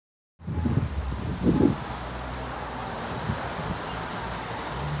All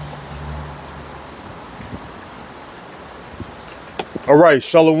right,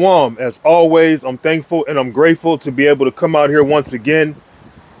 Shalom. As always, I'm thankful and I'm grateful to be able to come out here once again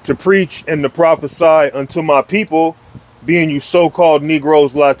to preach and to prophesy unto my people, being you so-called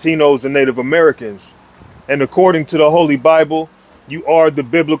Negroes, Latinos, and Native Americans. And according to the Holy Bible, you are the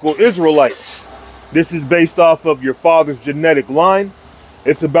biblical Israelites. This is based off of your father's genetic line.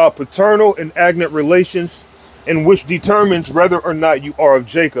 It's about paternal and agnet relations, in which determines whether or not you are of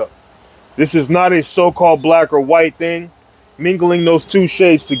Jacob. This is not a so-called black or white thing. Mingling those two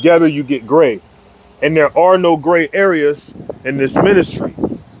shades together, you get gray. And there are no gray areas in this ministry.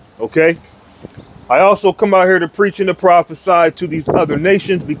 Okay? I also come out here to preach and to prophesy to these other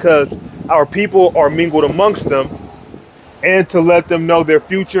nations because our people are mingled amongst them, and to let them know their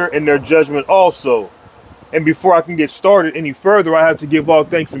future and their judgment also. And before I can get started any further, I have to give all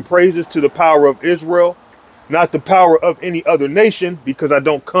thanks and praises to the power of Israel, not the power of any other nation, because I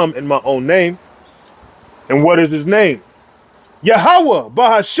don't come in my own name. And what is his name? Yahweh,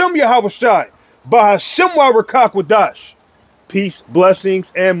 Bahashem Yahweh Shai, Bahashem Warakwadash. Peace,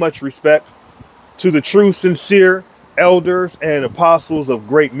 blessings, and much respect to the true, sincere elders and apostles of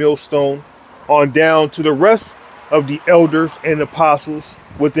Great Millstone, on down to the rest of the elders and apostles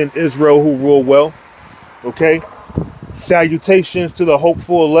within Israel who rule well. Okay? Salutations to the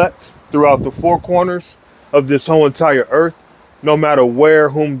hopeful elect throughout the four corners of this whole entire earth, no matter where,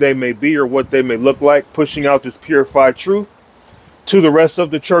 whom they may be, or what they may look like, pushing out this purified truth. To the rest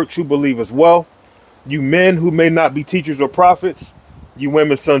of the church who believe as well, you men who may not be teachers or prophets, you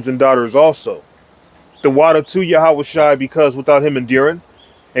women, sons and daughters also. The water to Yahweh Shai, because without him enduring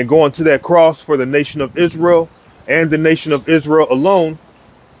and going to that cross for the nation of Israel and the nation of Israel alone,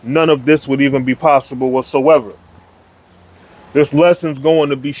 none of this would even be possible whatsoever. This lesson's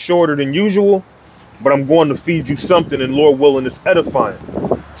going to be shorter than usual, but I'm going to feed you something, and Lord willing, it's edifying.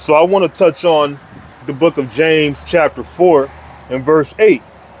 So I want to touch on the book of James chapter 4 and verse 8.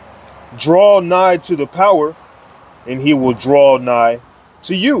 Draw nigh to the power, and he will draw nigh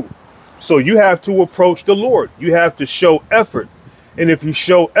to you. So you have to approach the Lord. You have to show effort. And if you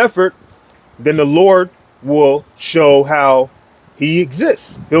show effort, then the Lord will show how he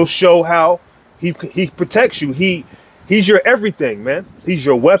exists. He'll show how he protects you. He's your everything, man. He's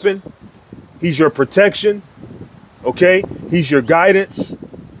your weapon. He's your protection. Okay? He's your guidance.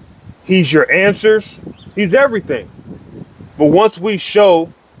 He's your answers. He's everything. But once we show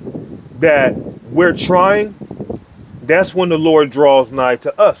that we're trying, that's when the Lord draws nigh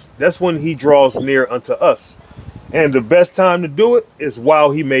to us. That's when he draws near unto us. And the best time to do it is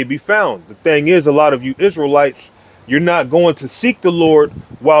while he may be found. The thing is, a lot of you Israelites, you're not going to seek the Lord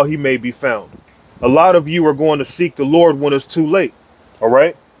while he may be found. A lot of you are going to seek the Lord when it's too late. All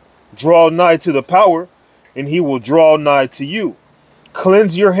right? Draw nigh to the power, and he will draw nigh to you.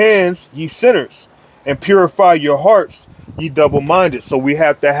 Cleanse your hands, ye sinners, and purify your hearts, ye double-minded. So we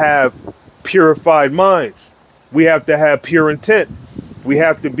have to have purified minds. We have to have pure intent. We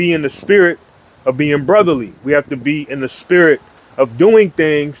have to be in the spirit of being brotherly. We have to be in the spirit of doing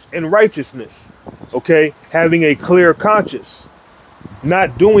things in righteousness. Okay? Having a clear conscience.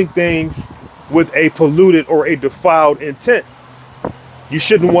 Not doing things with a polluted or a defiled intent. You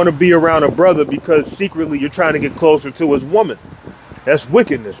shouldn't want to be around a brother because secretly you're trying to get closer to his woman. That's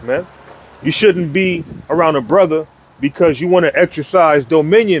wickedness, man. You shouldn't be around a brother because you want to exercise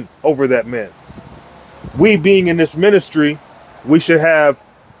dominion over that man. We being in this ministry, we should have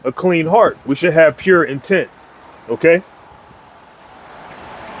a clean heart. We should have pure intent. Okay?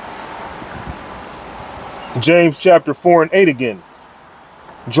 James chapter 4 and 8 again.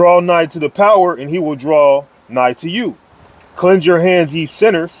 Draw nigh to the power, and he will draw nigh to you. Cleanse your hands, ye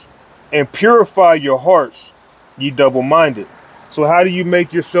sinners, and purify your hearts, ye double-minded. So how do you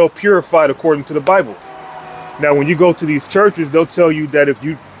make yourself purified according to the Bible? Now, when you go to these churches, they'll tell you that if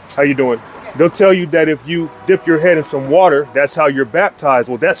you, how you doing? They'll tell you that if you dip your head in some water, that's how you're baptized.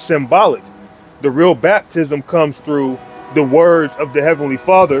 Well, that's symbolic. The real baptism comes through the words of the Heavenly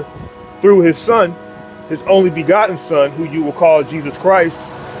Father, through his Son, his only begotten Son, who you will call Jesus Christ.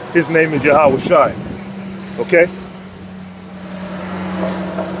 His name is Yahweh Shai. Okay?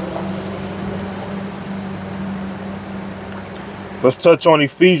 Let's touch on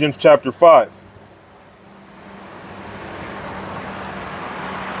Ephesians chapter 5.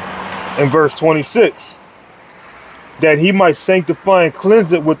 In verse 26. That he might sanctify and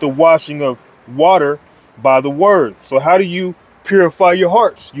cleanse it with the washing of water by the word. So how do you purify your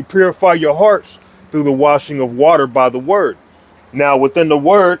hearts? You purify your hearts through the washing of water by the word. Now, within the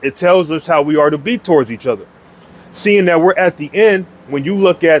word, it tells us how we are to be towards each other. Seeing that we're at the end, when you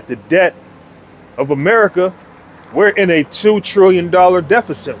look at the debt of America, we're in a $2 trillion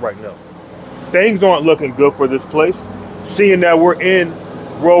deficit right now. Things aren't looking good for this place. Seeing that we're in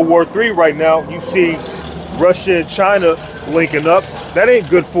World War III right now, you see Russia and China linking up. That ain't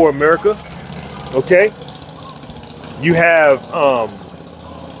good for America. Okay? You have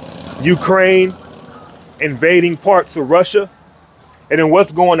Ukraine invading parts of Russia. And then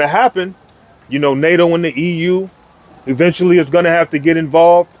what's going to happen? You know, NATO and the EU eventually is going to have to get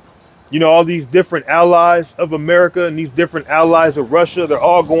involved. You know, all these different allies of America and these different allies of Russia, they're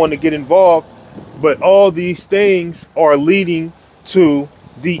all going to get involved. But all these things are leading to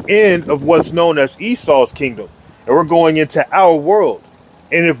the end of what's known as Esau's kingdom. And we're going into our world.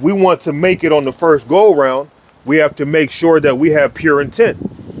 And if we want to make it on the first go around, we have to make sure that we have pure intent.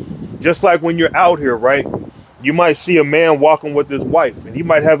 Just like when you're out here, right? You might see a man walking with his wife, and he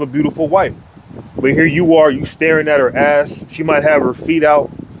might have a beautiful wife. But here you are, you staring at her ass. She might have her feet out.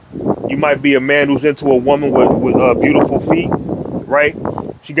 You might be a man who's into a woman with beautiful feet, right?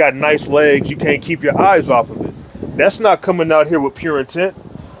 She got nice legs. You can't keep your eyes off of it. That's not coming out here with pure intent.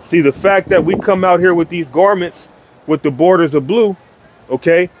 See, the fact that we come out here with these garments with the borders of blue,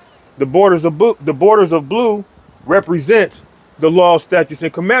 okay? The borders of blue represent the law, statutes,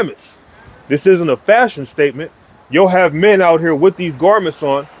 and commandments. This isn't a fashion statement. You'll have men out here with these garments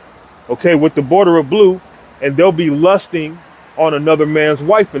on, okay, with the border of blue, and they'll be lusting on another man's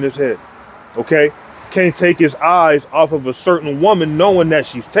wife in his head, okay? Can't take his eyes off of a certain woman knowing that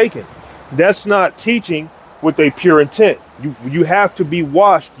she's taken. That's not teaching with a pure intent. You have to be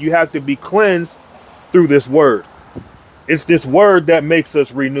washed. You have to be cleansed through this word. It's this word that makes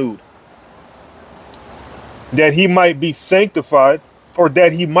us renewed. That he might be sanctified, or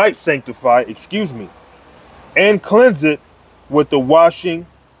that he might sanctify, and cleanse it with the washing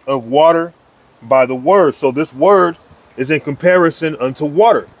of water by the word. So this word is in comparison unto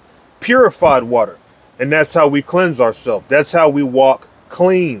water, purified water. And that's how we cleanse ourselves. That's how we walk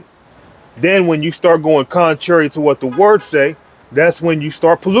clean. Then when you start going contrary to what the word say, that's when you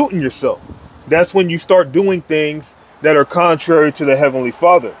start polluting yourself. That's when you start doing things that are contrary to the Heavenly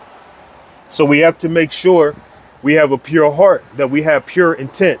Father. So we have to make sure we have a pure heart, that we have pure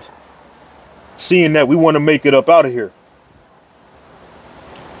intent, seeing that we want to make it up out of here.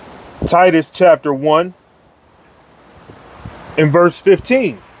 Titus chapter 1 and verse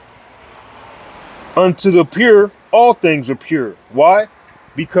 15. Unto the pure, all things are pure. Why?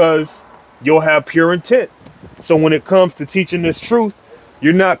 Because you'll have pure intent. So when it comes to teaching this truth,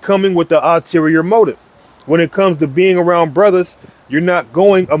 you're not coming with the ulterior motive. When it comes to being around brothers, you're not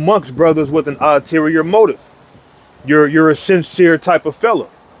going amongst brothers with an ulterior motive. You're a sincere type of fellow,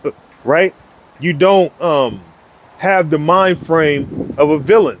 right? You don't have the mind frame of a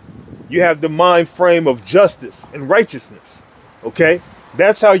villain. You have the mind frame of justice and righteousness. Okay,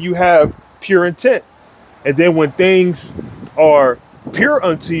 that's how you have pure intent. And then when things are pure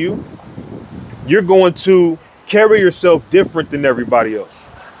unto you, you're going to carry yourself different than everybody else.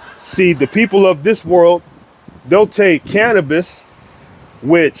 See, the people of this world, they'll take cannabis,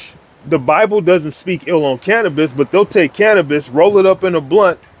 which the Bible doesn't speak ill on cannabis, but they'll take cannabis, roll it up in a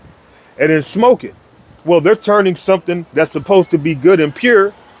blunt, and then smoke it. Well, they're turning something that's supposed to be good and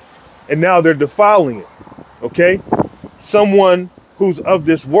pure, and now they're defiling it. Okay? Someone who's of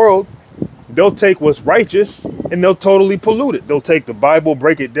this world, they'll take what's righteous and they'll totally pollute it. They'll take the Bible,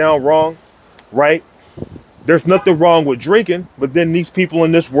 break it down wrong, right? There's nothing wrong with drinking, but then these people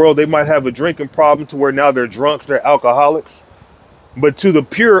in this world, they might have a drinking problem to where now they're drunks, they're alcoholics. But to the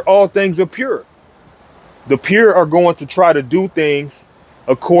pure, all things are pure. The pure are going to try to do things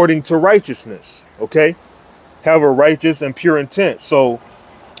according to righteousness, okay? Have a righteous and pure intent. So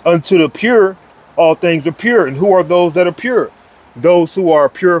unto the pure, all things are pure. And who are those that are pure? Those who are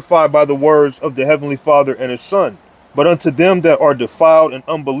purified by the words of the Heavenly Father and His Son. But unto them that are defiled and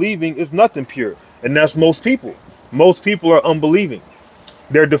unbelieving is nothing pure. And that's most people. Most people are unbelieving.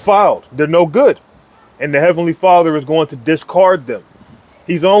 They're defiled. They're no good. And the Heavenly Father is going to discard them.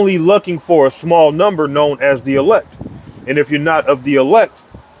 He's only looking for a small number known as the elect. And if you're not of the elect,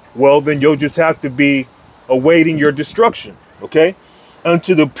 well, then you'll just have to be awaiting your destruction. Okay?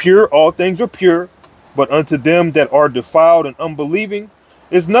 Unto the pure, all things are pure. But unto them that are defiled and unbelieving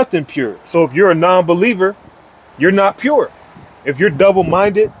is nothing pure. So if you're a non-believer, you're not pure. If you're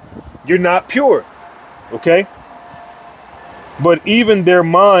double-minded, you're not pure. Okay? But even their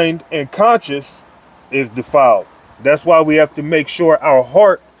mind and conscience is defiled. That's why we have to make sure our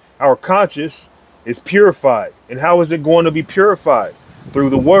heart, our conscience is purified. And how is it going to be purified?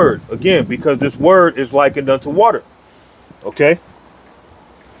 Through the word. Again, because this word is likened unto water. Okay?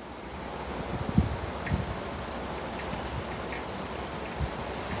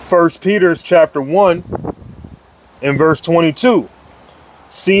 First Peter's chapter 1 and verse 22.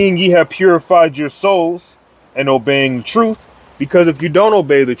 Seeing ye have purified your souls and obeying the truth, because if you don't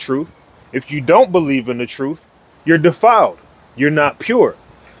obey the truth, if you don't believe in the truth, you're defiled. You're not pure.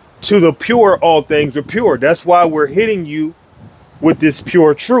 To the pure, all things are pure. That's why we're hitting you with this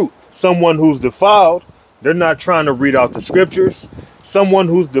pure truth. Someone who's defiled, they're not trying to read out the scriptures. Someone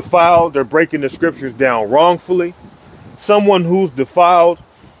who's defiled, they're breaking the scriptures down wrongfully. Someone who's defiled,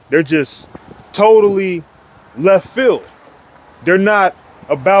 they're just totally left field. They're not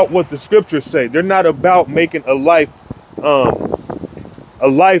about what the scriptures say. They're not about making a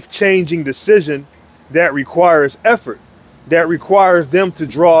life-changing decision that requires effort, that requires them to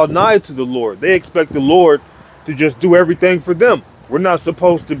draw nigh to the Lord. They expect the Lord to just do everything for them. We're not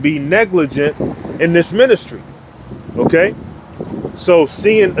supposed to be negligent in this ministry. Okay? So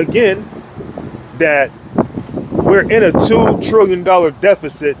seeing again that we're in a $2 trillion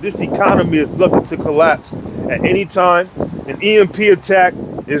deficit, this economy is looking to collapse at any time. An EMP attack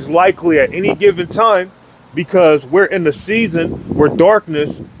is likely at any given time because we're in the season where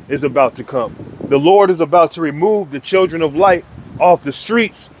darkness is about to come. The Lord is about to remove the children of light off the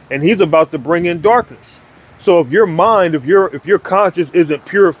streets, and he's about to bring in darkness. So if your mind, if your conscience isn't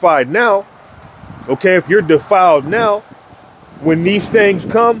purified now, okay, if you're defiled now, when these things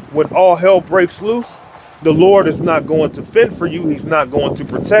come, when all hell breaks loose, the Lord is not going to fend for you. He's not going to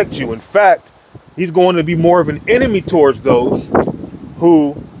protect you. In fact, he's going to be more of an enemy towards those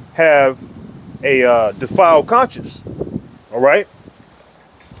who have a defiled conscience. All right.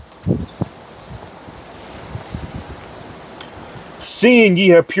 Seeing ye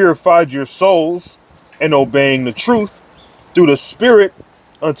have purified your souls and obeying the truth through the Spirit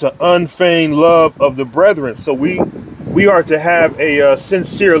unto unfeigned love of the brethren. So we are to have a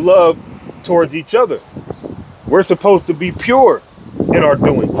sincere love towards each other. We're supposed to be pure in our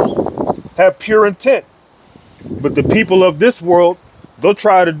doings, have pure intent. But the people of this world, they'll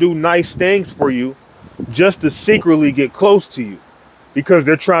try to do nice things for you just to secretly get close to you because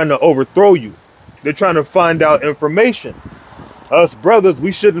they're trying to overthrow you. They're trying to find out information. Us brothers,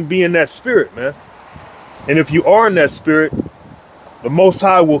 we shouldn't be in that spirit, man. And if you are in that spirit, the Most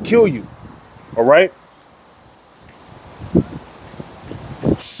High will kill you. All right?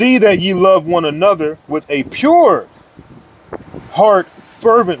 See that ye love one another with a pure heart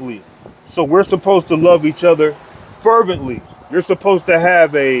fervently. So we're supposed to love each other fervently. You're supposed to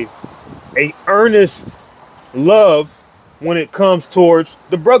have a earnest love when it comes towards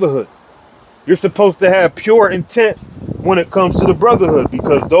the brotherhood. You're supposed to have pure intent when it comes to the brotherhood,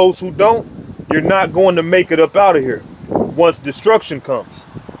 because those who don't, you're not going to make it up out of here once destruction comes.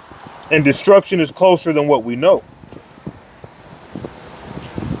 And destruction is closer than what we know.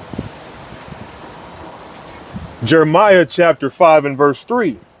 Jeremiah chapter 5 and verse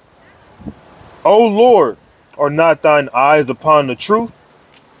 3. O Lord, are not thine eyes upon the truth?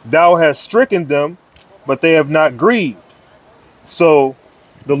 Thou hast stricken them, but they have not grieved. So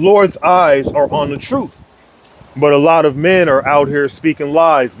the Lord's eyes are on the truth. But a lot of men are out here speaking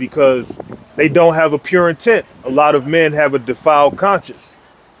lies because they don't have a pure intent. A lot of men have a defiled conscience.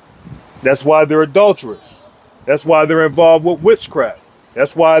 That's why they're adulterous. That's why they're involved with witchcraft.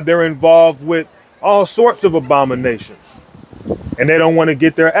 That's why they're involved with all sorts of abominations. And they don't want to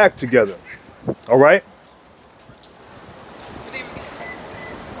get their act together. All right?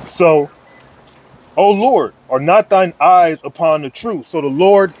 So, O Lord, are not thine eyes upon the truth? So the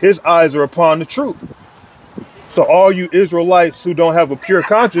Lord, his eyes are upon the truth. So all you Israelites who don't have a pure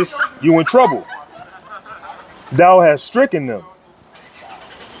conscience, you in trouble. Thou hast stricken them,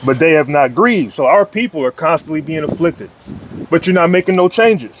 but they have not grieved. So our people are constantly being afflicted, but you're not making no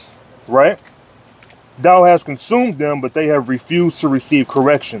changes, right? Thou hast consumed them, but they have refused to receive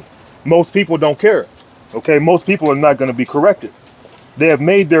correction. Most people don't care. Okay, most people are not going to be corrected. They have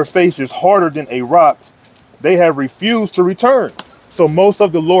made their faces harder than a rock. They have refused to return. So most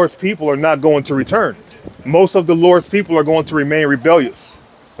of the Lord's people are not going to return. Most of the Lord's people are going to remain rebellious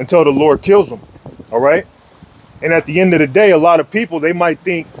until the Lord kills them. All right. And at the end of the day, a lot of people, they might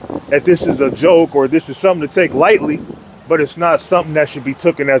think that this is a joke or this is something to take lightly, but it's not something that should be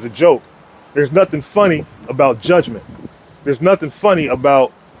taken as a joke. There's nothing funny about judgment. There's nothing funny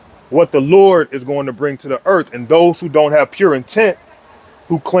about what the Lord is going to bring to the earth. And those who don't have pure intent,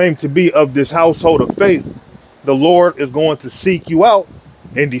 who claim to be of this household of faith, the Lord is going to seek you out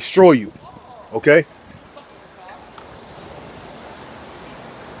and destroy you. Okay?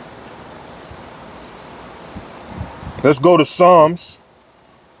 Let's go to Psalms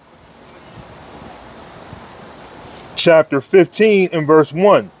chapter 15 and verse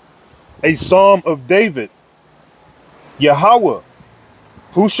 1. A psalm of David. Yahweh,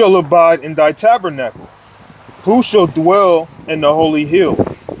 Who shall abide in thy tabernacle? Who shall dwell in the holy hill?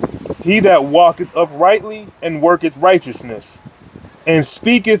 He that walketh uprightly and worketh righteousness, and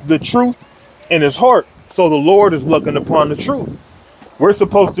speaketh the truth in his heart. So the Lord is looking upon the truth. We're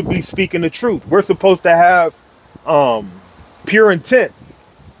supposed to be speaking the truth. We're supposed to have pure intent.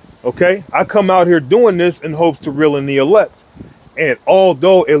 Okay, I come out here doing this in hopes to reel in the elect. And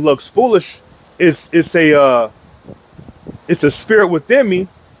although it looks foolish, it's a spirit within me.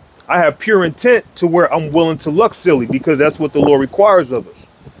 I have pure intent to where I'm willing to look silly because that's what the Lord requires of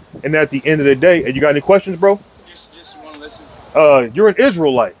us. And at the end of the day, you got any questions, bro? Just want to listen. You're an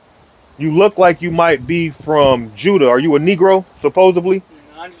Israelite. You look like you might be from Judah. Are you a Negro, supposedly?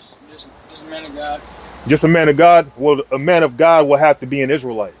 No, I'm just a man of God. Just a man of God? Well, a man of God will have to be an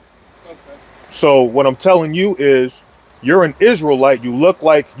Israelite. Okay. So what I'm telling you is you're an Israelite. You look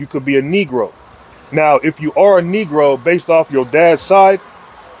like you could be a Negro. Now, if you are a Negro based off your dad's side,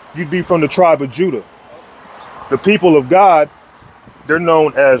 you'd be from the tribe of Judah. The people of God, they're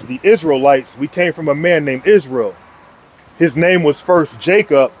known as the Israelites. We came from a man named Israel. His name was first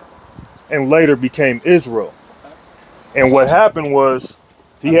Jacob and later became Israel. And what happened was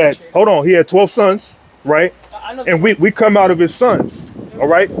he had 12 sons, right? And we come out of his sons, all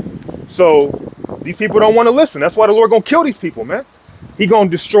right? So these people don't want to listen. That's why the Lord gonna kill these people, man. He gonna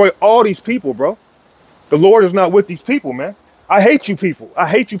destroy all these people, bro. The Lord is not with these people, man. I hate you people. I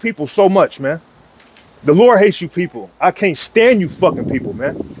hate you people so much, man. The Lord hates you people. I can't stand you fucking people,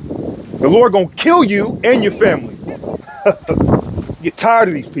 man. The Lord gonna kill you and your family. You get tired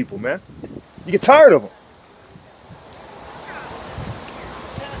of these people, man. You get tired of them.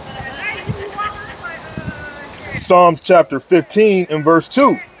 Psalms chapter 15 and verse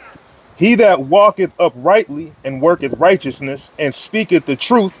 2. He that walketh uprightly and worketh righteousness and speaketh the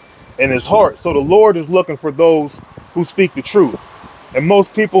truth in his heart. So the Lord is looking for those who speak the truth. And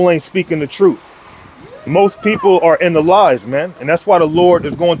most people ain't speaking the truth. Most people are in the lies, man. And that's why the Lord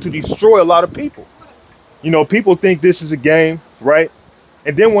is going to destroy a lot of people. You know, people think this is a game, right?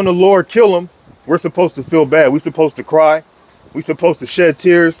 And then when the Lord kill them, we're supposed to feel bad. We're supposed to cry. We're supposed to shed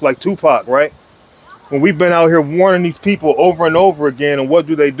tears like Tupac, right? When we've been out here warning these people over and over again, and what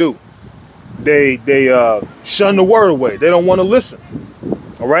do? They shun the word away. They don't want to listen.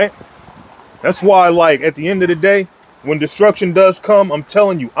 All right. That's why, like, at the end of the day, when destruction does come, I'm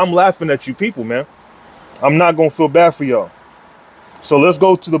telling you, I'm laughing at you people, man. I'm not going to feel bad for y'all. So let's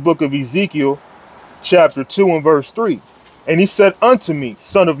go to the book of Ezekiel, chapter 2 and verse 3. And he said unto me,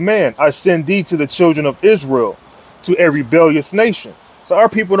 Son of man, I send thee to the children of Israel, to a rebellious nation. So our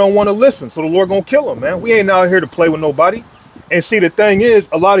people don't want to listen. So the Lord going to kill them, man. We ain't out here to play with nobody. And see, the thing is,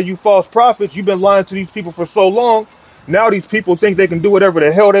 a lot of you false prophets, you've been lying to these people for so long. Now these people think they can do whatever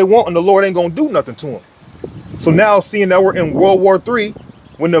the hell they want and the Lord ain't going to do nothing to them. So now, seeing that we're in World War III,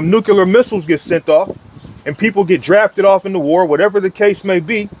 when the nuclear missiles get sent off and people get drafted off in the war, whatever the case may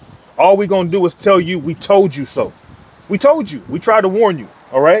be, all we're going to do is tell you, we told you so. We told you. We tried to warn you.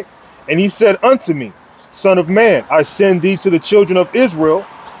 All right. And he said unto me, Son of man, I send thee to the children of Israel,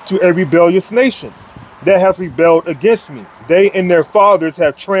 to a rebellious nation that hath rebelled against me. They and their fathers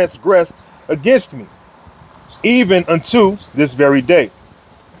have transgressed against me, even unto this very day.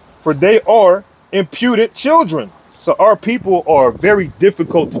 For they are imputed children. So our people are very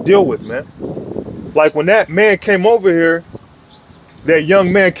difficult to deal with, man. Like when that man came over here, that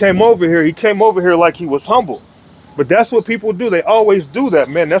young man came over here, he came over here like he was humble. But that's what people do. They always do that,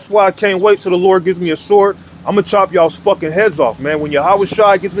 man. That's why I can't wait till the Lord gives me a sword. I'm going to chop y'all's fucking heads off, man. When Yahweh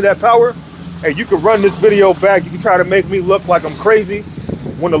Shai gives me that power, hey, you can run this video back. You can try to make me look like I'm crazy.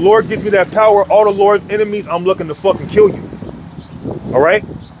 When the Lord gives me that power, all the Lord's enemies, I'm looking to fucking kill you. All right?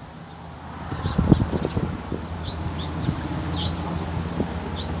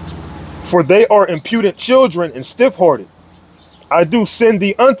 For they are impudent children and stiff-hearted. I do send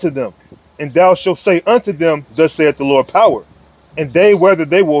thee unto them. And thou shalt say unto them, thus saith the Lord power. And they, whether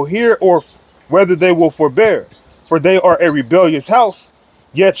they will hear or whether they will forbear, for they are a rebellious house,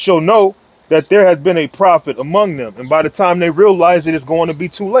 yet shall know that there has been a prophet among them. And by the time they realize it, it's going to be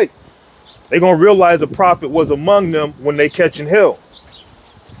too late. They're going to realize a prophet was among them when they catching hell.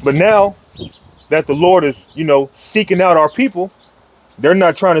 But now that the Lord is, seeking out our people, they're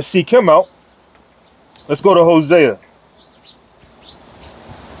not trying to seek him out. Let's go to Hosea.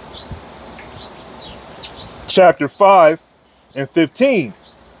 Chapter 5 and 15.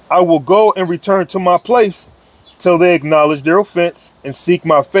 I will go and return to my place till they acknowledge their offense and seek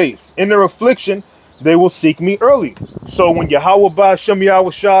my face. In their affliction, they will seek me early. So when Yahweh Ba'Shem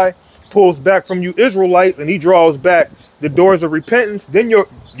Yahweh Shai pulls back from you Israelites and he draws back the doors of repentance, then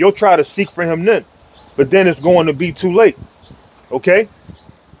you'll try to seek for him then. But then it's going to be too late. Okay?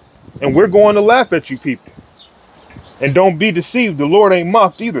 And we're going to laugh at you people. And don't be deceived. The Lord ain't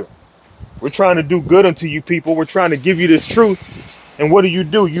mocked either. We're trying to do good unto you people. We're trying to give you this truth. And what do?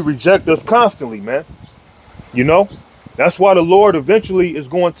 You reject us constantly, man. You know? That's why the Lord eventually is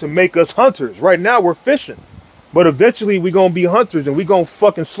going to make us hunters. Right now we're fishing. But eventually we're going to be hunters and we're going to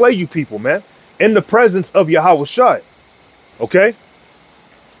fucking slay you people, man. In the presence of Yahweh Shai. Okay?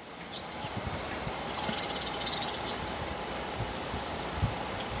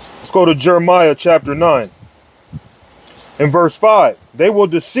 Let's go to Jeremiah chapter 9. In verse 5. They will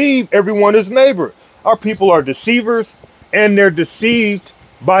deceive everyone his neighbor. Our people are deceivers and they're deceived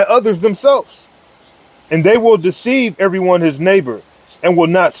by others themselves. And they will deceive everyone his neighbor and will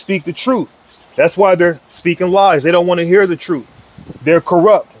not speak the truth. That's why they're speaking lies. They don't want to hear the truth. They're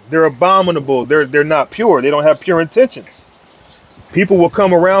corrupt. They're abominable. They're not pure. They don't have pure intentions. People will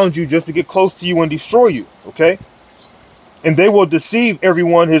come around you just to get close to you and destroy you. Okay? And they will deceive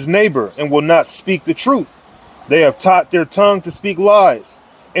everyone his neighbor and will not speak the truth. They have taught their tongue to speak lies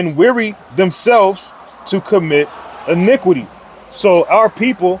and weary themselves to commit iniquity. So our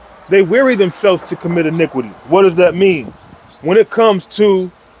people, they weary themselves to commit iniquity. What does that mean? When it comes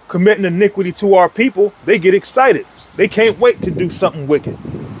to committing iniquity to our people, they get excited. They can't wait to do something wicked.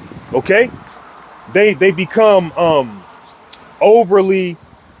 Okay? They become overly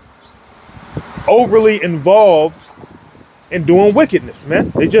involved in doing wickedness, man.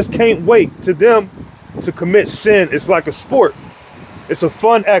 They just can't wait. To them, to commit sin, it's like a sport. It's a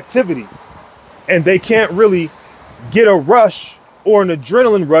fun activity. And they can't really get a rush, or an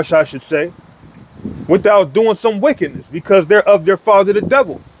adrenaline rush, I should say, without doing some wickedness, because they're of their father, the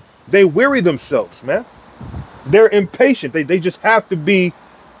devil. They weary themselves, man. They're impatient. They just have to be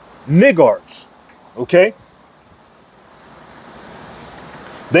niggards. Okay?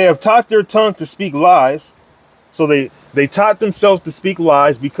 They have taught their tongue to speak lies. So they taught themselves to speak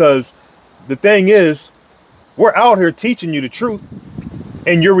lies, because the thing is, we're out here teaching you the truth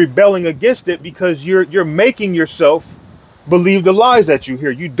and you're rebelling against it because you're making yourself believe the lies that you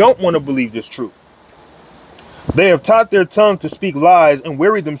hear. You don't want to believe this truth. They have taught their tongue to speak lies and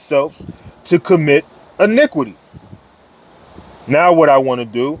weary themselves to commit iniquity. Now what I want to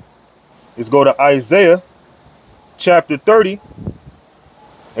do is go to Isaiah chapter 30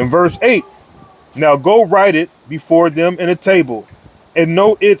 and verse 8. Now go write it before them in a table and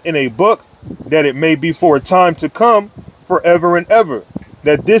note it in a book, that it may be for a time to come, forever and ever,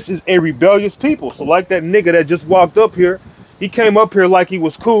 that this is a rebellious people. So like that nigga that just walked up here, he came up here like he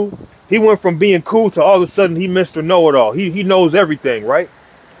was cool. He went from being cool to all of a sudden he Mr. Know-it-all. He knows everything, right?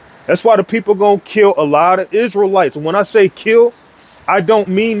 That's why the people gonna kill a lot of Israelites. And when I say kill, I don't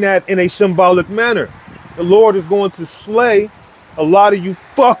mean that in a symbolic manner. The Lord is going to slay a lot of you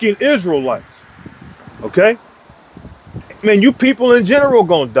fucking Israelites. Okay? Man, you people in general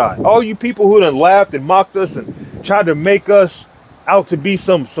gonna die. All you people who done laughed and mocked us and tried to make us out to be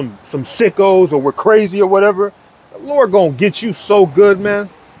some sickos, or we're crazy or whatever. The Lord gonna get you so good, man.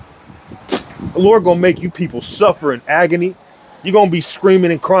 The Lord gonna make you people suffer in agony. You're gonna be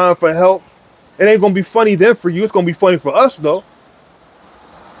screaming and crying for help. It ain't gonna be funny then for you. It's gonna be funny for us though.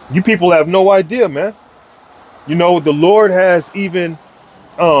 You people have no idea, man. You know, the Lord has even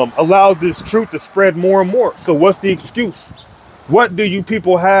allowed this truth to spread more and more. So what's the excuse? What do you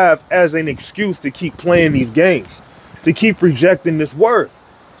people have as an excuse to keep playing these games, to keep rejecting this word?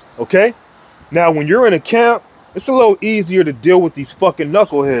 Okay? Now, when you're in a camp, it's a little easier to deal with these fucking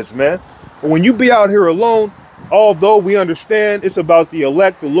knuckleheads, man. But when you be out here alone, although we understand it's about the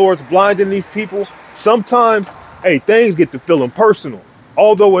elect, the Lord's blinding these people, sometimes, hey, things get to feeling personal.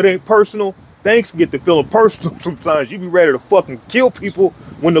 Although it ain't personal, things get to feeling personal sometimes. You be ready to fucking kill people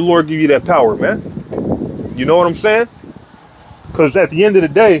when the Lord give you that power, man. You know what I'm saying? Because at the end of the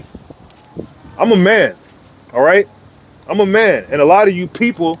day, I'm a man, all right? I'm a man. And a lot of you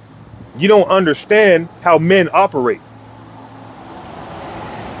people, you don't understand how men operate.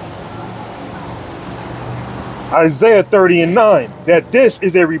 Isaiah 30 and 9, that this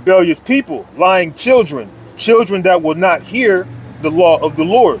is a rebellious people, lying children, children that will not hear the law of the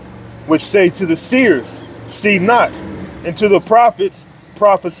Lord, which say to the seers, see not, and to the prophets,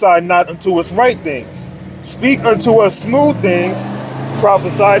 prophesy not unto us right things. Speak unto us smooth things,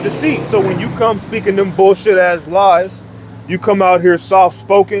 prophesy deceit. So when you come speaking them bullshit ass lies, you come out here soft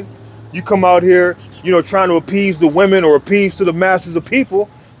spoken, you come out here, you know, trying to appease the women or appease to the masses of people,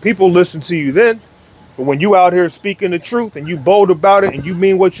 people listen to you then. But when you out here speaking the truth and you bold about it and you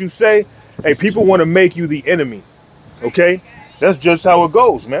mean what you say, hey, people want to make you the enemy. Okay? That's just how it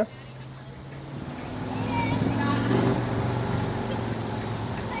goes, man.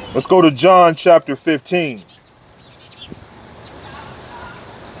 Let's go to John chapter 15.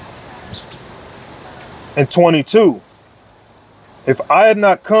 And 22, if I had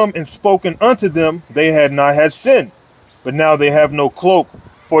not come and spoken unto them, they had not had sin, but now they have no cloak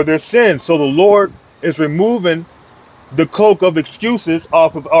for their sin. So the Lord is removing the cloak of excuses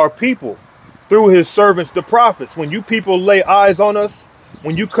off of our people through his servants, the prophets. When you people lay eyes on us,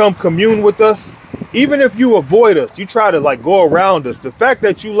 when you come commune with us, even if you avoid us, you try to like go around us, the fact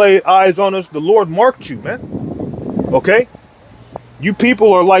that you lay eyes on us, the Lord marked you, man. Okay? You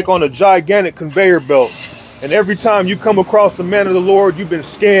people are like on a gigantic conveyor belt. And every time you come across a man of the Lord, you've been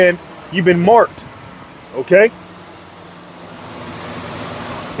scanned, you've been marked. Okay?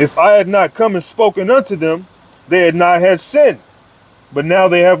 If I had not come and spoken unto them, they had not had sin. But now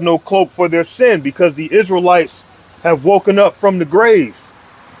they have no cloak for their sin, because the Israelites have woken up from the graves.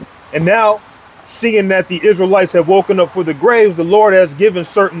 And now, seeing that the Israelites have woken up for the graves, the Lord has given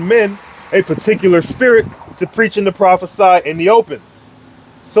certain men a particular spirit to preach and to prophesy in the open.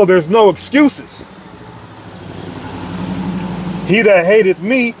 So there's no excuses. He that hateth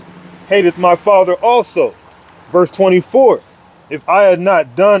me, hateth my Father also. Verse 24, if I had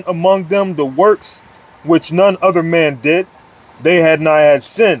not done among them the works which none other man did, they had not had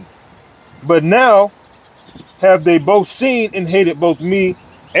sin. But now have they both seen and hated both me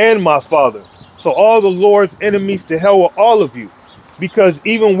and my Father. So all the Lord's enemies, to hell with all of you. Because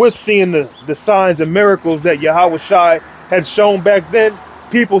even with seeing the signs and miracles that Yahweh Shai had shown back then,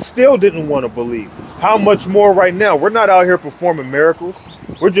 people still didn't want to believe. How much more right now? We're not out here performing miracles.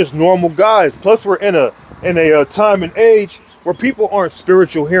 We're just normal guys. Plus we're in a time and age where people aren't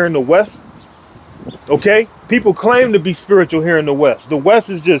spiritual here in the West. Okay? People claim to be spiritual here in the West. The West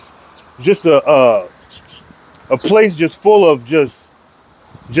is just a place just full of just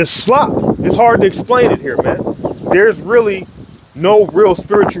slop. It's hard to explain it here, man. There's really no real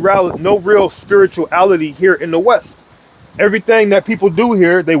spirituality here in the West. Everything that people do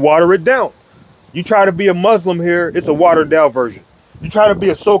here, they water it down. You try to be a Muslim here, it's a watered down version. You try to be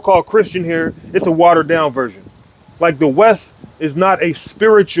a so-called Christian here, it's a watered down version. Like the West is not a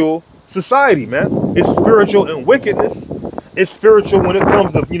spiritual society, man. It's spiritual in wickedness. It's spiritual when it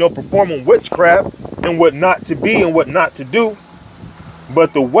comes to, performing witchcraft and what not to be and what not to do.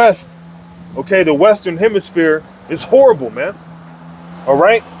 But the West, okay, the Western hemisphere is horrible, man. All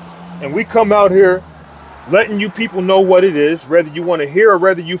right? And we come out here letting you people know what it is, whether you want to hear or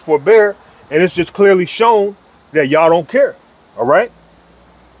whether you forbear. And it's just clearly shown that y'all don't care. All right?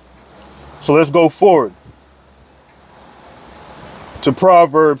 So let's go forward to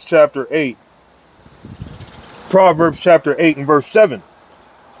Proverbs chapter 8. Proverbs chapter 8 and verse 7.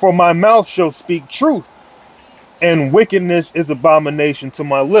 For my mouth shall speak truth, and wickedness is abomination to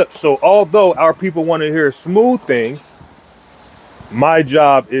my lips. So although our people want to hear smooth things, my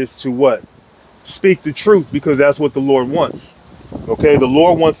job is to what? Speak the truth, because that's what the Lord wants. Okay, the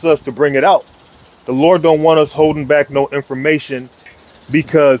Lord wants us to bring it out. The Lord don't want us holding back no information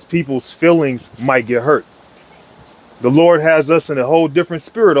because people's feelings might get hurt. The Lord has us in a whole different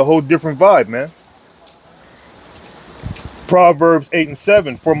spirit, a whole different vibe, man. Proverbs 8 and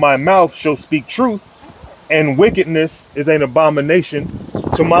 7, for my mouth shall speak truth, and wickedness is an abomination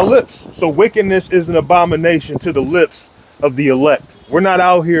to my lips. So wickedness is an abomination to the lips of the elect. We're not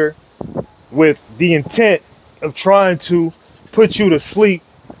out here with the intent of trying to put you to sleep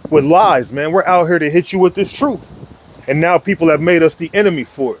with lies, man. We're out here to hit you with this truth. And now people have made us the enemy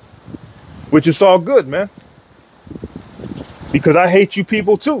for it, which is all good, man. Because I hate you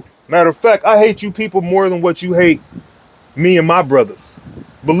people too. Matter of fact, I hate you people more than what you hate me and my brothers.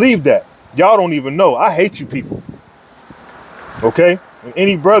 Believe that. Y'all don't even know. I hate you people. Okay? And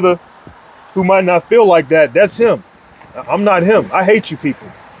any brother who might not feel like that, that's him. I'm not him. I hate you people.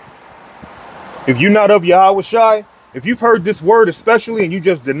 If you're not of Yahweh Shai, if you've heard this word especially and you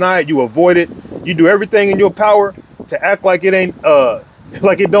just deny it, you avoid it, you do everything in your power to act like it ain't,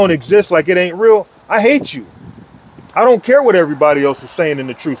 like it don't exist, like it ain't real, I hate you. I don't care what everybody else is saying in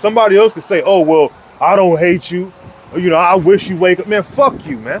the truth. Somebody else could say, oh, well, I don't hate you. Or, I wish you wake up. Man, fuck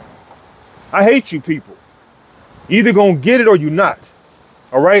you, man. I hate you people. You either gonna get it or you not.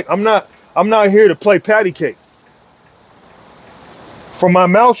 All right? I'm not here to play patty cake. For my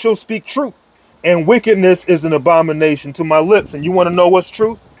mouth shall speak truth, and wickedness is an abomination to my lips. And you want to know what's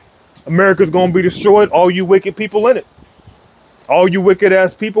truth? America's gonna be destroyed. All you wicked people in it. All you wicked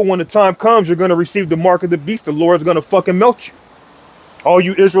ass people, when the time comes, you're going to receive the mark of the beast. The Lord's going to fucking melt you. All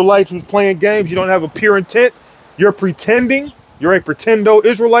you Israelites who's playing games, you don't have a pure intent. You're pretending. You're a pretendo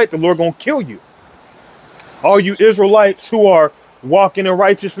Israelite. The Lord going to kill you. All you Israelites who are walking in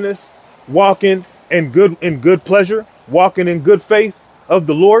righteousness, walking in good pleasure, walking in good faith of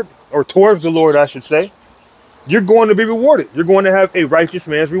the Lord, or towards the Lord, I should say, you're going to be rewarded. You're going to have a righteous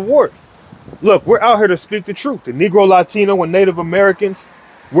man's reward. Look, we're out here to speak the truth. The Negro, Latino, and Native Americans,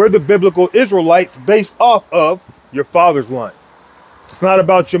 we're the biblical Israelites based off of your father's line. It's not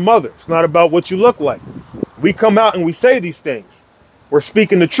about your mother. It's not about what you look like. We come out and we say these things. We're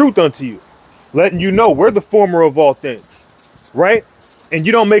speaking the truth unto you, letting you know we're the former of all things, right? And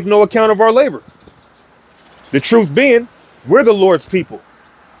you don't make no account of our labor. The truth being, we're the Lord's people.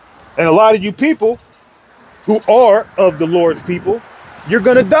 And a lot of you people who are of the Lord's people, you're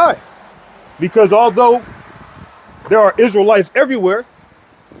going to die. Because although there are Israelites everywhere,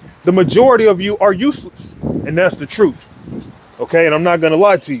 the majority of you are useless. And that's the truth. Okay, and I'm not going to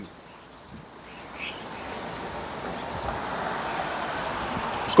lie to you.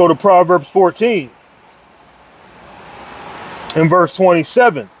 Let's go to Proverbs 14 in verse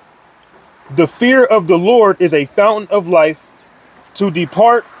 27. The fear of the Lord is a fountain of life, to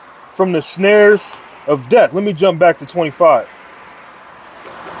depart from the snares of death. Let me jump back to 25.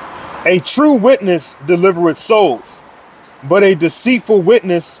 A true witness delivereth souls, but a deceitful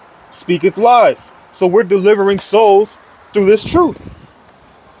witness speaketh lies. So we're delivering souls through this truth.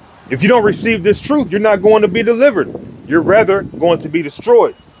 If you don't receive this truth, you're not going to be delivered. You're rather going to be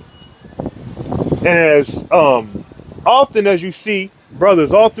destroyed. And as often as you see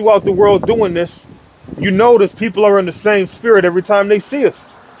brothers all throughout the world doing this, you notice people are in the same spirit every time they see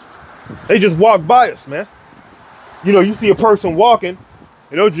us. They just walk by us, man. You know, you see a person walking,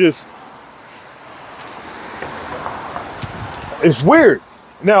 and they'll just... It's weird.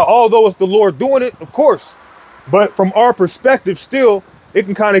 Now, although it's the Lord doing it, of course, but from our perspective, still, it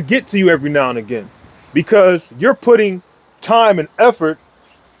can kind of get to you every now and again, because you're putting time and effort,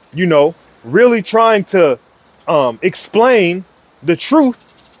 you know, really trying to explain the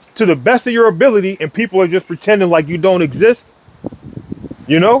truth to the best of your ability, and people are just pretending like you don't exist.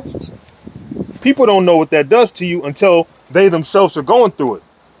 You know, people don't know what that does to you until they themselves are going through it.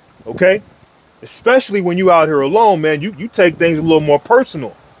 Okay, especially when you out here alone, man, you take things a little more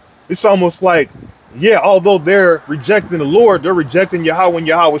personal. It's almost like, yeah, although they're rejecting the Lord, they're rejecting Yahweh and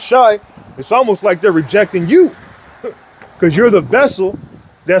Yahweh Shai. It's almost like they're rejecting you, because you're the vessel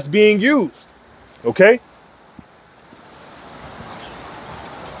that's being used. Okay.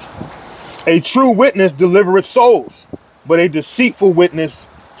 A true witness delivereth souls, but a deceitful witness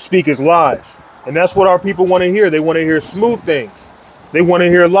speaketh lies. And that's what our people want to hear. They want to hear smooth things. They want to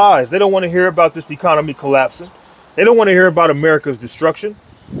hear lies. They don't want to hear about this economy collapsing. They don't want to hear about America's destruction.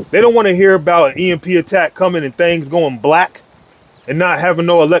 They don't want to hear about an EMP attack coming and things going black and not having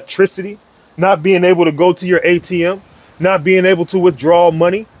no electricity, not being able to go to your ATM, not being able to withdraw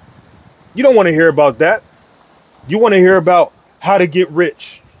money. You don't want to hear about that. You want to hear about how to get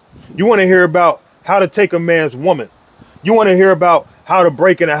rich. You want to hear about how to take a man's woman. You want to hear about how to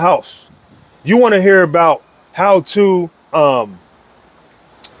break in a house. You want to hear about how to,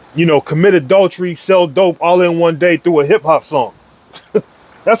 you know, commit adultery, sell dope all in one day through a hip hop song.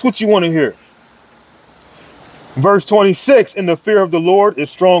 That's what you want to hear. Verse 26, in the fear of the Lord is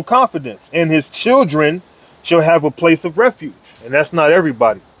strong confidence, and his children shall have a place of refuge. And that's not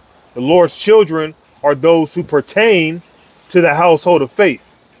everybody. The Lord's children are those who pertain to the household of faith,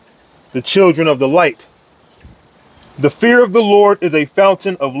 the children of the light. The fear of the Lord is a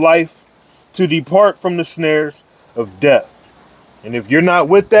fountain of life, to depart from the snares of death. And if you're not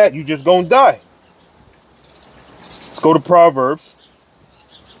with that, you just gonna die. Let's go to Proverbs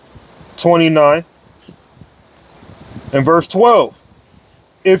 29 and verse 12.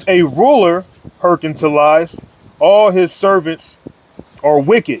 If a ruler hearken to lies, all his servants are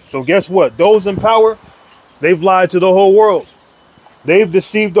wicked. So guess what? Those in power, they've lied to the whole world. They've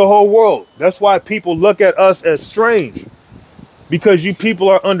deceived the whole world. That's why people look at us as strange, because you people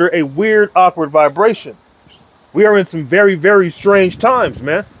are under a weird, awkward vibration. We are in some very, very strange times,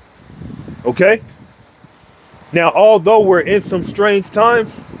 man. Okay? Now, although we're in some strange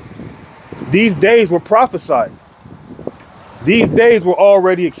times, these days were prophesied. These days were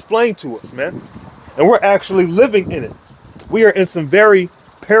already explained to us, man. And we're actually living in it. We are in some very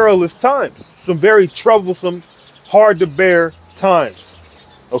perilous times, some very troublesome, hard to bear times.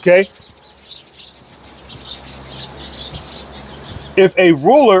 Okay? If a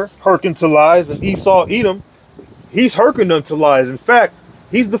ruler hearken to lies, and Esau Edom, he's hearkened unto lies. In fact,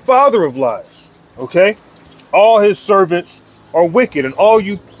 he's the father of lies. Okay? All his servants are wicked, and all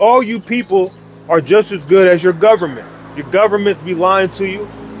you people are just as good as your government. Your governments be lying to you.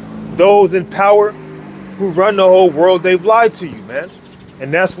 Those in power who run the whole world, they've lied to you, man.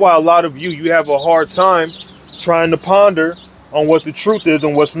 And that's why a lot of you have a hard time trying to ponder on what the truth is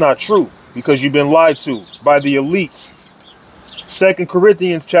and what's not true, because you've been lied to by the elites. 2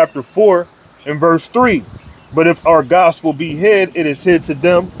 Corinthians chapter 4 and verse 3. But if our gospel be hid, it is hid to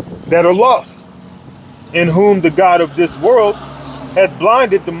them that are lost, in whom the God of this world had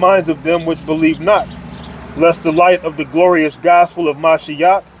blinded the minds of them which believe not, lest the light of the glorious gospel of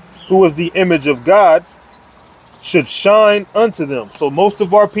Mashiach, who is the image of God, should shine unto them. So most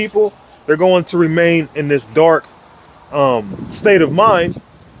of our people, they're going to remain in this dark state of mind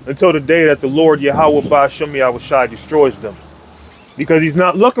until the day that the Lord Yahweh Ba'Shem Yahushai destroys them. Because he's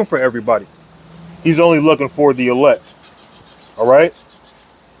not looking for everybody. He's only looking for the elect. All right?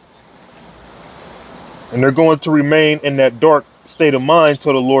 And they're going to remain in that dark state of mind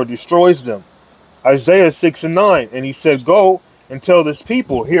till the Lord destroys them. Isaiah 6:9, and he said, go and tell this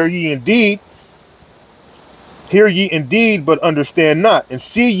people, hear ye indeed, but understand not, and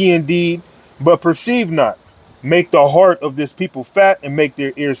see ye indeed, but perceive not. Make the heart of this people fat, and make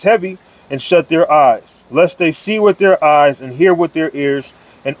their ears heavy, and shut their eyes, lest they see with their eyes, and hear with their ears,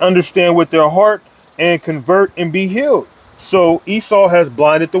 and understand with their heart, and convert and be healed. So Esau has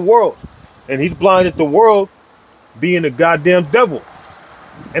blinded the world, and he's blinded the world being a goddamn devil.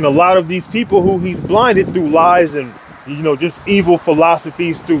 And a lot of these people who he's blinded through lies and, just evil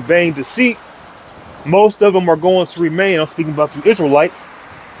philosophies, through vain deceit, most of them are going to remain, I'm speaking about the Israelites,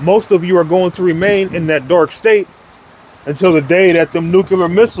 most of you are going to remain in that dark state until the day that them nuclear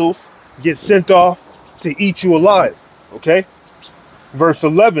missiles get sent off to eat you alive. Okay? Verse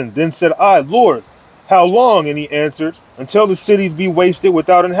 11, then said I, Lord, how long? And he answered, until the cities be wasted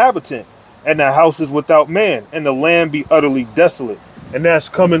without inhabitant, and the houses without man, and the land be utterly desolate. And that's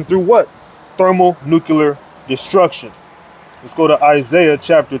coming through what? Thermonuclear destruction. Let's go to Isaiah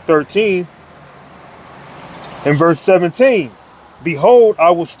chapter 13 and verse 17. Behold,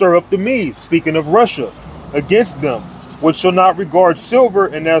 I will stir up the Medes, speaking of Russia, against them, which shall not regard silver,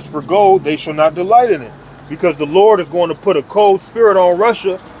 and as for gold, they shall not delight in it. Because the Lord is going to put a cold spirit on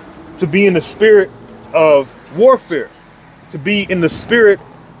Russia to be in the spirit of warfare, to be in the spirit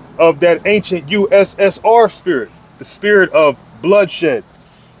of that ancient USSR spirit, the spirit of bloodshed.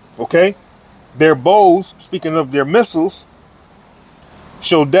 Okay? Their bows, speaking of their missiles,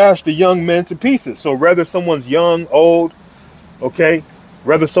 shall dash the young men to pieces. So whether someone's young, old, okay,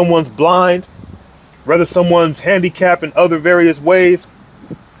 whether someone's blind, whether someone's handicapped in other various ways,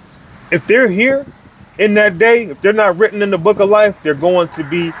 if they're here in that day, if they're not written in the book of life, they're going to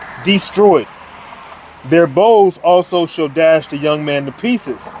be destroyed. Their bows also shall dash the young man to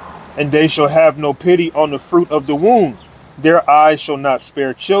pieces, and they shall have no pity on the fruit of the womb. Their eyes shall not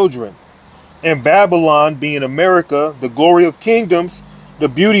spare children. And Babylon, being America, the glory of kingdoms, the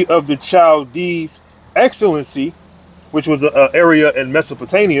beauty of the Chaldees' excellency, which was an area in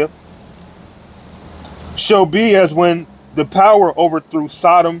Mesopotamia, shall be as when the power overthrew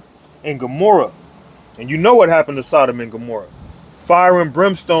Sodom and Gomorrah. And you know what happened to Sodom and Gomorrah. Fire and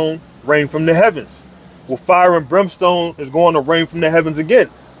brimstone rained from the heavens. Well, fire and brimstone is going to rain from the heavens again.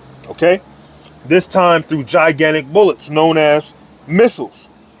 Okay? This time through gigantic bullets known as missiles.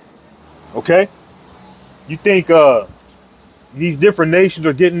 Okay? You think these different nations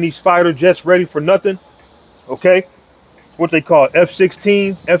are getting these fighter jets ready for nothing? Okay? What they call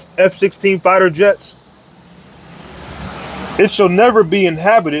F-16, F-16 fighter jets. It shall never be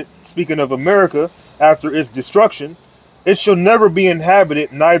inhabited, speaking of America, after its destruction. It shall never be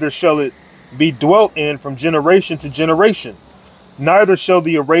inhabited, neither shall it be dwelt in from generation to generation. Neither shall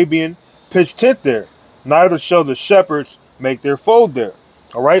the Arabian pitch tent there, neither shall the shepherds make their fold there.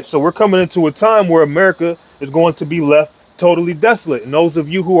 All right, so we're coming into a time where America is going to be left totally desolate. And those of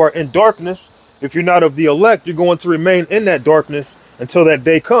you who are in darkness, if you're not of the elect, you're going to remain in that darkness until that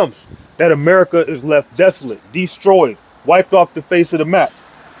day comes, that America is left desolate, destroyed, wiped off the face of the map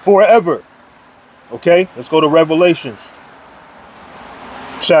forever. Okay, let's go to Revelations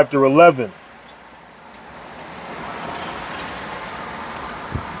chapter 11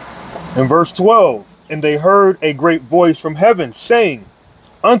 and verse 12. And they heard a great voice from heaven saying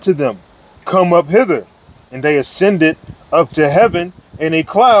unto them, come up hither. And they ascended up to heaven in a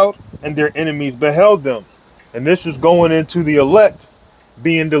cloud, and their enemies beheld them. And this is going into the elect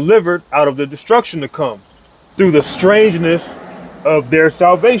being delivered out of the destruction to come through the strangeness of their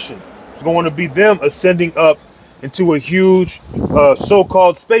salvation. It's going to be them ascending up into a huge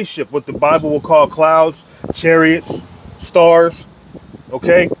so-called spaceship, what the Bible will call clouds, chariots, stars,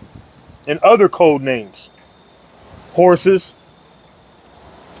 okay, and other code names, horses.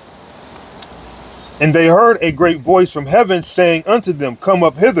 And they heard a great voice from heaven saying unto them, come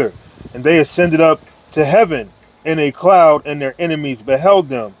up hither. And they ascended up to heaven in a cloud, and their enemies beheld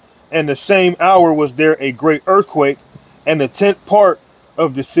them. And the same hour was there a great earthquake, and the 10th part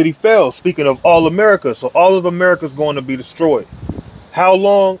of the city fell. Speaking of all America. So all of America is going to be destroyed. How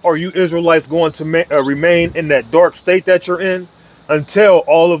long are you Israelites going to remain in that dark state that you're in? until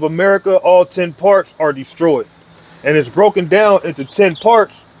all of America, all 10 parts are destroyed. And it's broken down into 10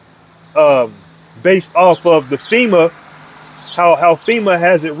 parts based off of the FEMA, how FEMA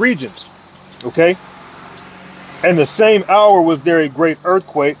has it regions. Okay? And the same hour was there a great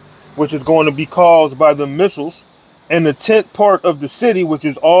earthquake, which is going to be caused by the missiles. And the 10th part of the city, which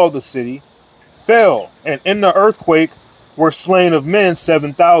is all the city, fell. And in the earthquake were slain of men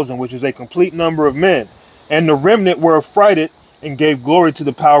 7,000, which is a complete number of men. And the remnant were affrighted and gave glory to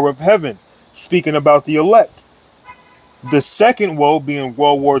the power of heaven, speaking about the elect. The second woe, being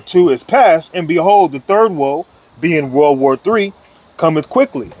World War II, is past, and behold, the third woe, being World War III, cometh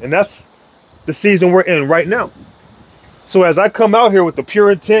quickly. And that's the season we're in right now. So as I come out here with the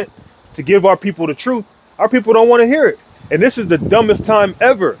pure intent to give our people the truth, our people don't want to hear it. And this is the dumbest time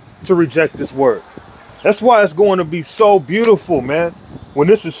ever to reject this word. That's why it's going to be so beautiful, man, when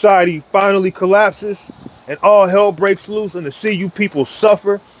this society finally collapses and all hell breaks loose, and to see you people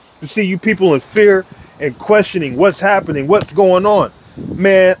suffer, to see you people in fear and questioning what's happening, what's going on.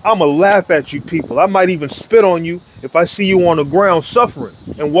 Man, I'ma laugh at you people. I might even spit on you if I see you on the ground suffering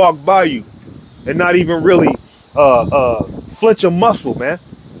and walk by you and not even really flinch a muscle, man.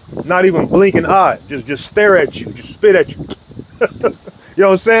 Not even blink an eye. Just stare at you, just spit at you. You know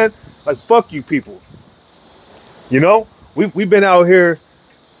what I'm saying? Like, fuck you people. You know, we've been out here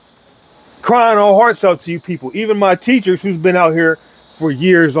crying our hearts out to you people. Even my teachers who's been out here for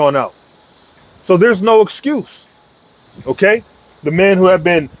years on out. So there's no excuse. Okay? The men who have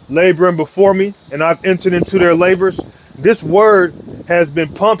been laboring before me and I've entered into their labors, this word has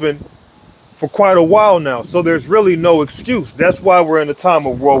been pumping for quite a while now. So there's really no excuse. That's why we're in the time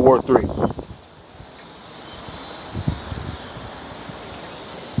of World War III.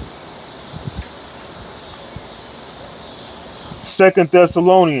 Second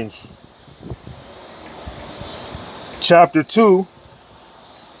Thessalonians chapter 2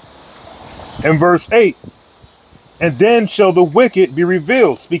 and verse 8. And then shall the wicked be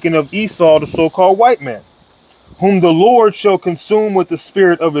revealed, speaking of Esau, the so-called white man, whom the Lord shall consume with the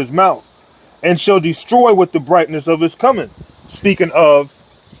spirit of his mouth, and shall destroy with the brightness of his coming. Speaking of,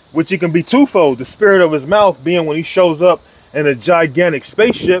 which it can be twofold, the spirit of his mouth being when he shows up in a gigantic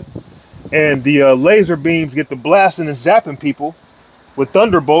spaceship, and the laser beams get to blasting and zapping people with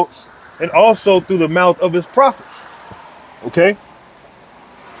thunderbolts, and also through the mouth of his prophets. Okay?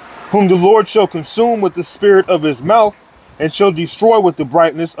 Whom the Lord shall consume with the spirit of his mouth, and shall destroy with the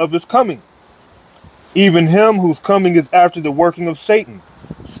brightness of his coming. Even him whose coming is after the working of Satan.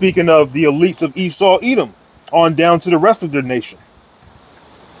 Speaking of the elites of Esau, Edom, on down to the rest of their nation.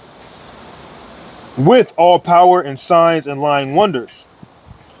 With all power and signs and lying wonders,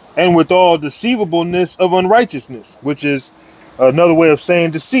 and with all deceivableness of unrighteousness, which is another way of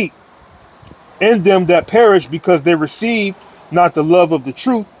saying deceit, in them that perish, because they receive not the love of the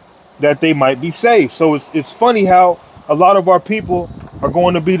truth, that they might be saved. So it's funny how a lot of our people are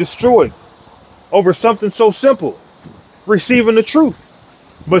going to be destroyed over something so simple, receiving the truth.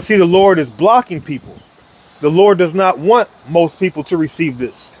 But see, the Lord is blocking people. The Lord does not want most people to receive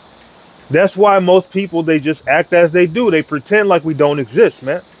this. That's why most people, they just act as they do. They pretend like we don't exist,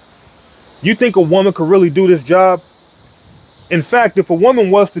 man. You think a woman could really do this job? In fact, if a woman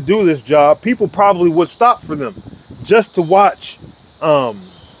was to do this job, people probably would stop for them just to watch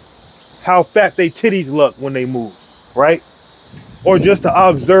how fat they titties look when they move, right? Or just to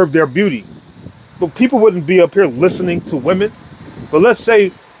observe their beauty. But people wouldn't be up here listening to women. But let's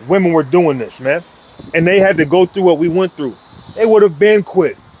say women were doing this, man, and they had to go through what we went through. They would have been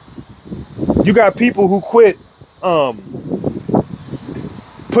quit. You got people who quit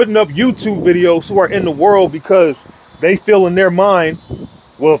putting up YouTube videos who are in the world because they feel in their mind,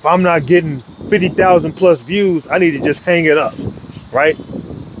 well, if I'm not getting 50,000 plus views, I need to just hang it up, right?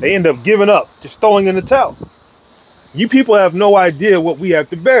 They end up giving up, just throwing in the towel. You people have no idea what we have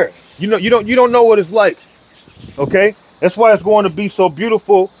to bear. You don't know what it's like. Okay? That's why it's going to be so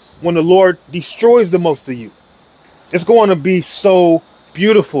beautiful when the Lord destroys the most of you. It's going to be so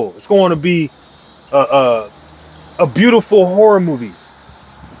beautiful. It's going to be a beautiful horror movie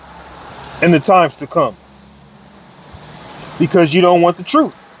in the times to come. Because you don't want the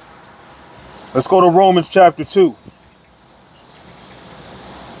truth. Let's go to Romans chapter 2.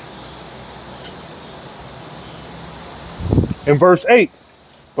 In verse 8,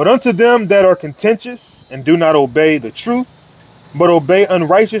 but unto them that are contentious and do not obey the truth, but obey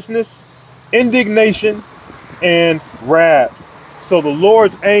unrighteousness, indignation, and wrath. So the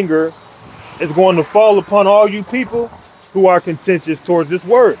Lord's anger is going to fall upon all you people who are contentious towards this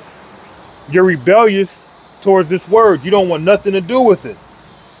word. You're rebellious towards this word. You don't want nothing to do with it.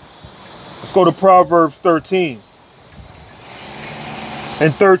 Let's go to Proverbs 13.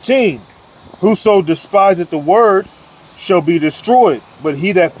 And 13, whoso despiseth the word shall be destroyed, but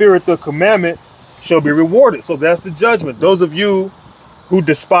he that feareth the commandment shall be rewarded. So that's the judgment. Those of you who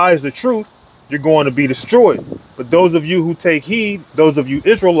despise the truth, you're going to be destroyed. But those of you who take heed, those of you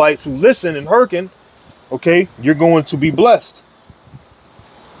Israelites who listen and hearken, okay, you're going to be blessed.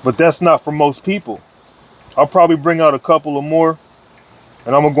 But that's not for most people. I'll probably bring out a couple of more,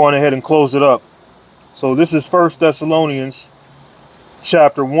 and I'm going to go on ahead and close it up. So this is 1 Thessalonians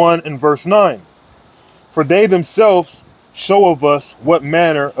chapter 1 and verse 9. For they themselves show of us what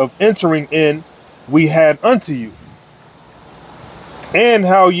manner of entering in we had unto you, and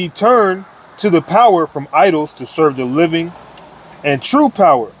how ye turn to the power from idols to serve the living and true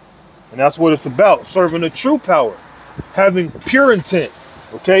power. And that's what it's about, serving the true power, having pure intent,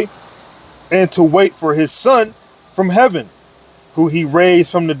 okay? And to wait for his son from heaven, who he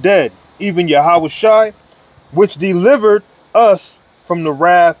raised from the dead, even Yahushua, which delivered us from the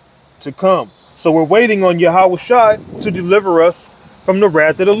wrath to come. So we're waiting on Yahushua to deliver us from the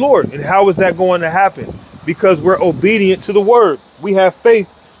wrath of the Lord. And how is that going to happen? Because we're obedient to the word. We have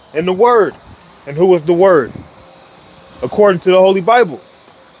faith in the word. And who is the word? According to the Holy Bible,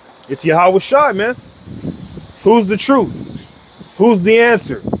 it's Yahushua, man. Who's the truth? Who's the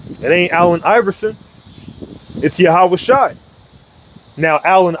answer? It ain't Allen Iverson. It's Yahushua. Now,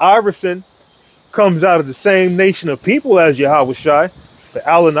 Allen Iverson comes out of the same nation of people as Yahushua, but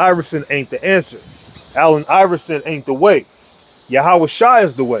Allen Iverson ain't the answer. Allen Iverson ain't the way. Yahushua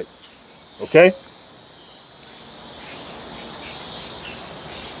is the way. Okay?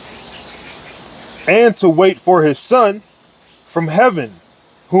 And to wait for his son from heaven,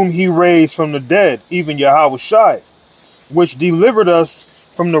 whom he raised from the dead, even Yahushua, which delivered us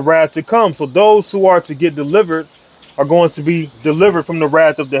from the wrath to come. So those who are to get delivered are going to be delivered from the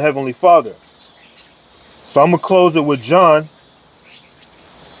wrath of the Heavenly Father. So I'm going to close it with John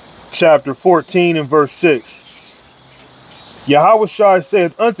chapter 14 and verse 6. Yahushua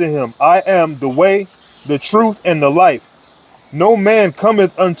saith unto him, I am the way, the truth, and the life. No man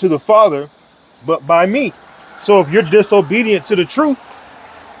cometh unto the Father but by me. So if you're disobedient to the truth,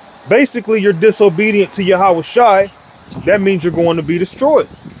 basically you're disobedient to Yahushua. That means you're going to be destroyed.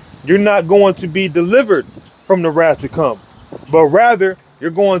 You're not going to be delivered from the wrath to come, but rather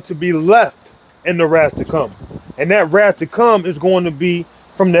you're going to be left in the wrath to come. And that wrath to come is going to be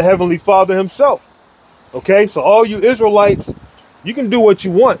from the Heavenly Father himself. Okay, so all you Israelites, you can do what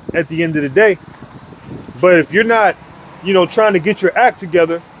you want at the end of the day. But if you're not, trying to get your act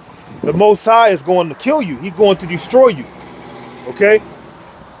together, the Most High is going to kill you. He's going to destroy you. Okay?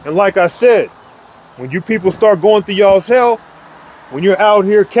 And like I said, when you people start going through y'all's hell, when you're out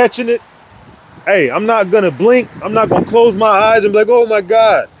here catching it, hey, I'm not going to blink. I'm not going to close my eyes and be like, oh my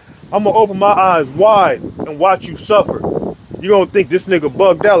God. I'm going to open my eyes wide and watch you suffer. You're going to think this nigga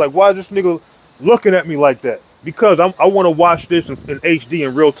bugged out. Like, why is this nigga looking at me like that? Because I want to watch this in HD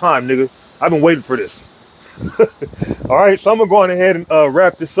in real time, nigga. I've been waiting for this. All right, so I'm going to go on ahead and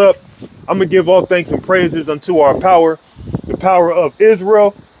wrap this up. I'm going to give all thanks and praises unto our power, the power of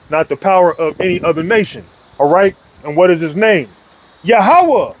Israel, not the power of any other nation. All right, and what is his name?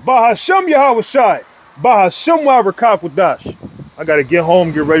 Yahweh, Bahashem Yahushai, Bahashem Wabrakak Wadash. I got to get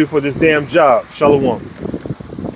home, get ready for this damn job. Shalom.